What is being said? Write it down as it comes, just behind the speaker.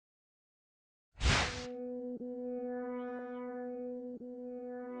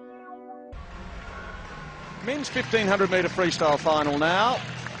Men's 1500 metre freestyle final now.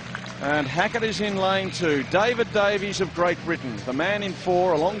 And Hackett is in lane 2. David Davies of Great Britain, the man in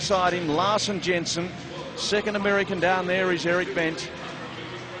 4. Alongside him, Larson Jensen. Second American down there is Eric Bent.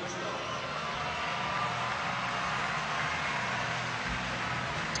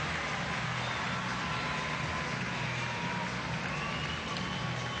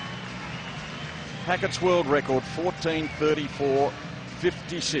 Hackett's world record,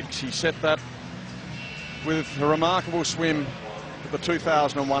 14:34.56. He set that with a remarkable swim at the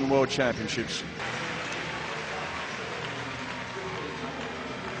 2001 World Championships.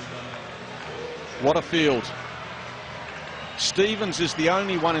 What a field. Stevens is the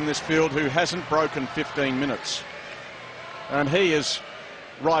only one in this field who hasn't broken 15 minutes. And he is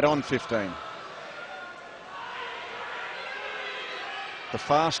right on 15. The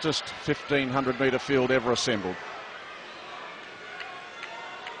fastest 1500 metre field ever assembled.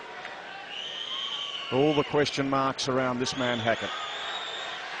 All the question marks around this man Hackett.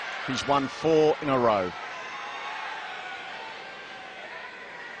 He's won 4 in a row.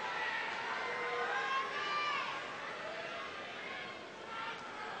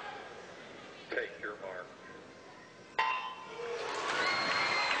 Take your mark.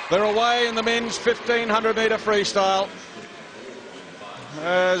 They're away in the men's 1500 metre freestyle.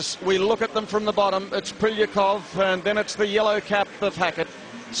 As we look at them from the bottom, it's Prilyakov, and then it's the yellow cap of Hackett.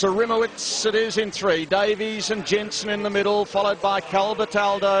 Sarimowitz it is in 3. Davies and Jensen in the middle, followed by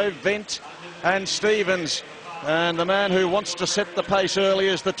Calbertaldo, Vent and Stevens. And the man who wants to set the pace early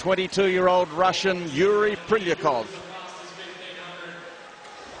is the 22-year-old Russian Yuri Prilyakov.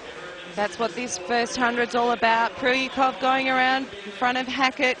 That's what this first 100's all about. Prilyakov going around in front of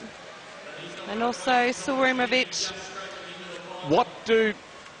Hackett and also Sarimowitz. What do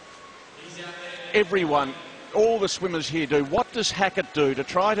everyone, all the swimmers here do? What does Hackett do to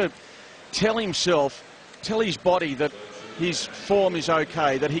try to tell himself, tell his body that his form is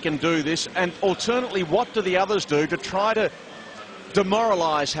okay, that he can do this? And alternately, what do the others do to try to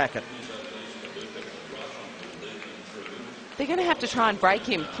demoralise Hackett? They're going to have to try and break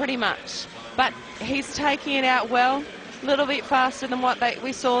him, pretty much. But he's taking it out well, a little bit faster than what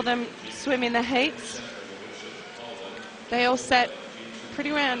we saw them swim in the heats. They all sat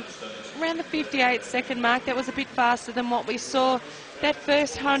pretty around the 58-second mark. That was a bit faster than what we saw. That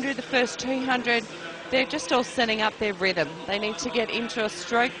first 100, the first 200, they're just all setting up their rhythm. They need to get into a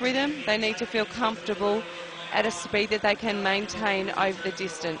stroke rhythm. They need to feel comfortable at a speed that they can maintain over the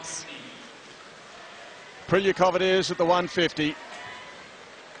distance. Prilyakov it is at the 150.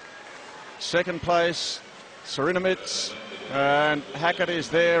 Second place, Sarimowitz, and Hackett is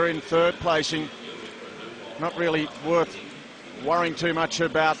there in third placing. Not really worth worrying too much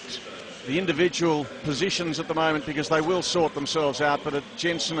about the individual positions at the moment because they will sort themselves out, but at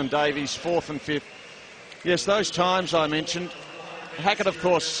Jensen and Davies, 4th and 5th. Yes, those times I mentioned. Hackett, of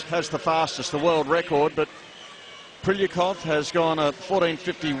course, has the fastest, the world record, but Prilyakov has gone a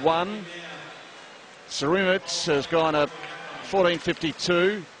 14:51. Sarimowitz has gone a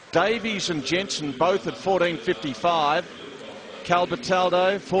 14:52. Davies and Jensen both at 14:55.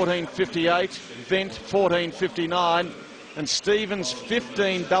 Calbertaldo 14:58, Vent 14:59, and Stevens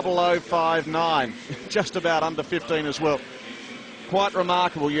 15:0059, just about under 15 as well. Quite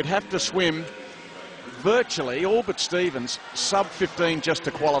remarkable. You'd have to swim virtually, all but Stevens, sub 15 just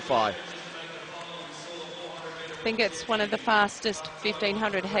to qualify. I think it's one of the fastest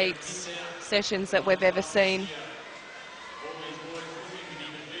 1500 heats sessions that we've ever seen.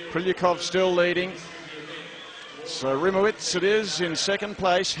 Prilyakov still leading. Sarimowitz it is in second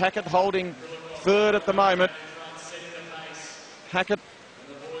place. Hackett holding third at the moment. Hackett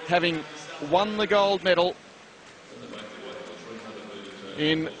having won the gold medal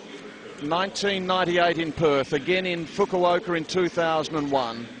in 1998 in Perth, again in Fukuoka in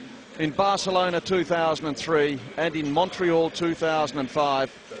 2001, in Barcelona 2003, and in Montreal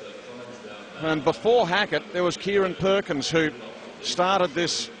 2005. And before Hackett, there was Kieran Perkins, who started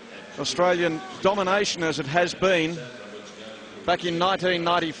this Australian domination as it has been back in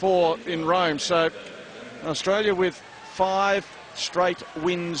 1994 in Rome. So Australia with 5 straight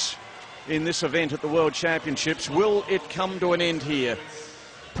wins in this event at the World Championships. Will it come to an end here?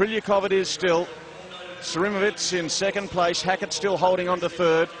 Prilyakov it is still. Sarimowitz in second place. Hackett still holding on to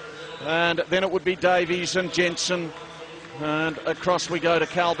third. And then it would be Davies and Jensen. And across we go to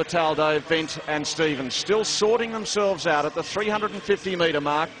Calbertaldo, Vent and Stevens. Still sorting themselves out at the 350 metre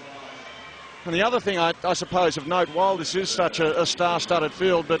mark. And the other thing I suppose of note, while this is such a star-studded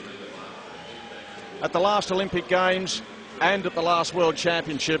field, but at the last Olympic Games and at the last World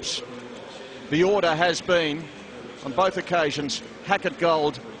Championships, the order has been, on both occasions, Hackett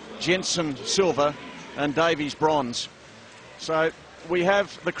gold, Jensen silver, and Davies bronze. So we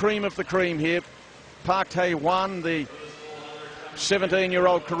have the cream of the cream here. Park Tae-wan, the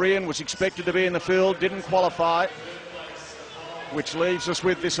 17-year-old Korean, was expected to be in the field, didn't qualify, which leaves us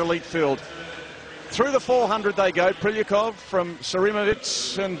with this elite field. Through the 400 they go. Prilyakov from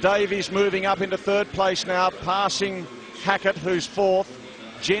Surimovich, and Davies moving up into third place now, passing Hackett, who's fourth.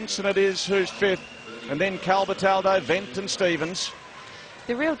 Jensen it is, who's fifth, and then Calbataldo, Vent and Stevens.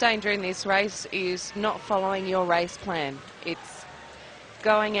 The real danger in this race is not following your race plan. It's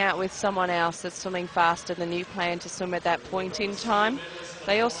going out with someone else that's swimming faster than you plan to swim at that point in time.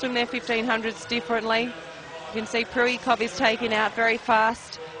 They all swim their 1500s differently. You can see Prilyakov is taken out very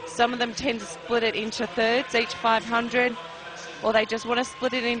fast. Some of them tend to split it into thirds, each 500, or they just want to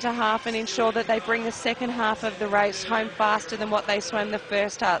split it into half and ensure that they bring the second half of the race home faster than what they swam the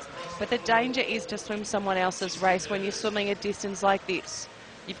first half. But the danger is to swim someone else's race when you're swimming a distance like this.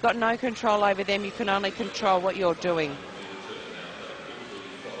 You've got no control over them, you can only control what you're doing.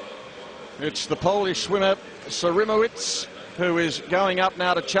 It's the Polish swimmer Surimovich who is going up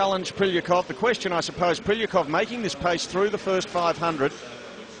now to challenge Prilyakov. The question, I suppose, Prilyakov making this pace through the first 500.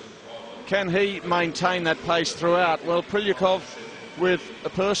 Can he maintain that pace throughout? Well, Prilyakov with a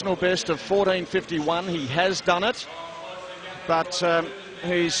personal best of 14.51. He has done it, but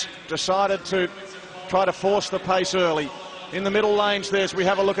he's decided to try to force the pace early. In the middle lanes there, as we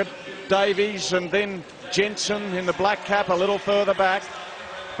have a look at Davies and then Jensen in the black cap a little further back.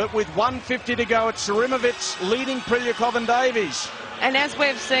 But with 150 to go, it's Surimovich leading Prilyakov and Davies. And as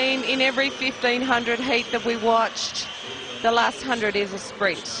we've seen in every 1500 heat that we watched, the last 100 is a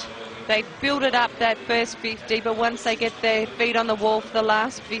sprint. They build it up that first 50, but once they get their feet on the wall for the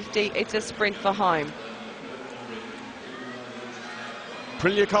last 50, it's a sprint for home.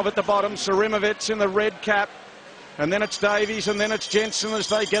 Prilyakov at the bottom, Surimovich in the red cap, and then it's Davies, and then it's Jensen as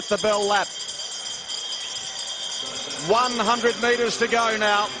they get the bell lap. 100 metres to go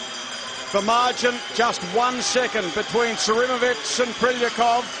now. The margin just 1 second between Surimovich and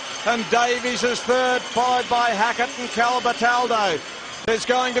Prilyakov, and Davies is third, followed by Hackett and Calbataldo. There's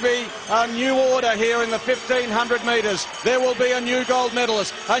going to be a new order here in the 1500 metres. There will be a new gold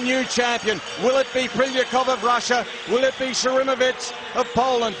medalist, a new champion. Will it be Prilyakov of Russia? Will it be Surimovich of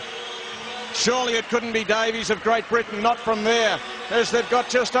Poland? Surely it couldn't be Davies of Great Britain, not from there, as they've got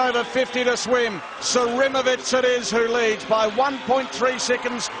just over 50 to swim. Surimovich it is who leads by 1.3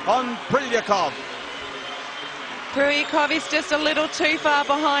 seconds on Prilyakov. Prilyakov is just a little too far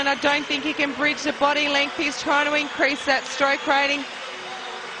behind. I don't think he can bridge the body length. He's trying to increase that stroke rating.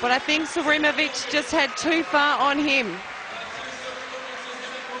 But I think Surimovich just had too far on him.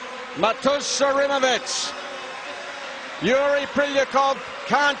 Matus Surimovich. Yuri Prilyakov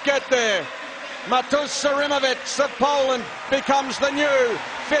can't get there. Matus Surimovich of Poland becomes the new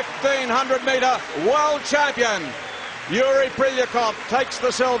 1500-metre world champion. Yuri Prilyakov takes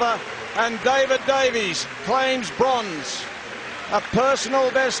the silver and David Davies claims bronze. A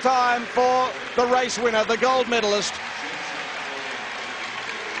personal best time for the race winner, the gold medalist.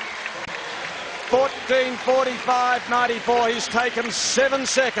 14.45.94. He's taken 7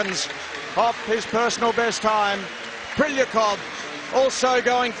 seconds off his personal best time. Prilyakov also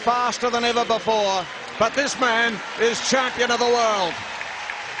going faster than ever before, but this man is champion of the world.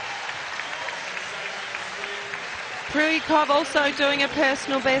 Prilyakov also doing a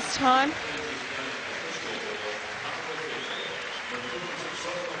personal best time.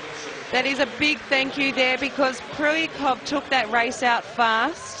 That is a big thank you there, because Prilyakov took that race out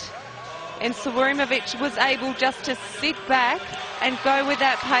fast and Surimovich was able just to sit back and go with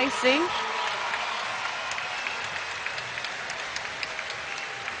that pacing.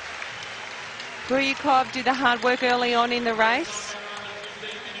 Prilyakov did the hard work early on in the race.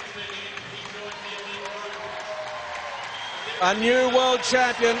 A new world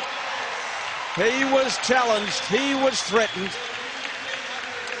champion. He was challenged, he was threatened,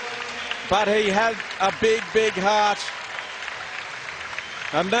 but he had a big, big heart.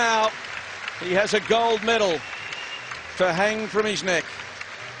 And now he has a gold medal to hang from his neck.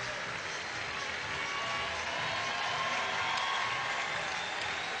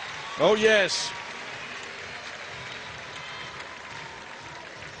 Oh yes.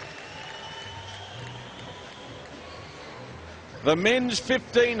 The men's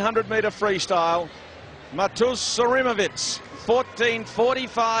 1500-metre freestyle, Matus Surimovich,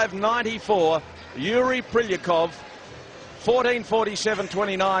 14.45.94. Yuri Prilyakov,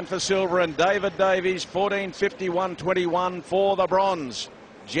 14.47.29 for silver, and David Davies, 14.51.21 for the bronze.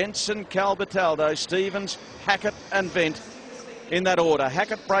 Jensen, Calbataldo, Stevens, Hackett and Vent in that order.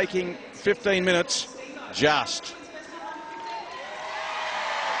 Hackett breaking 15 minutes just.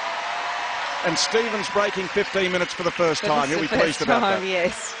 And Stevens breaking 15 minutes for the first time. He'll be pleased about that.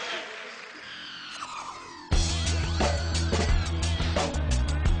 Yes.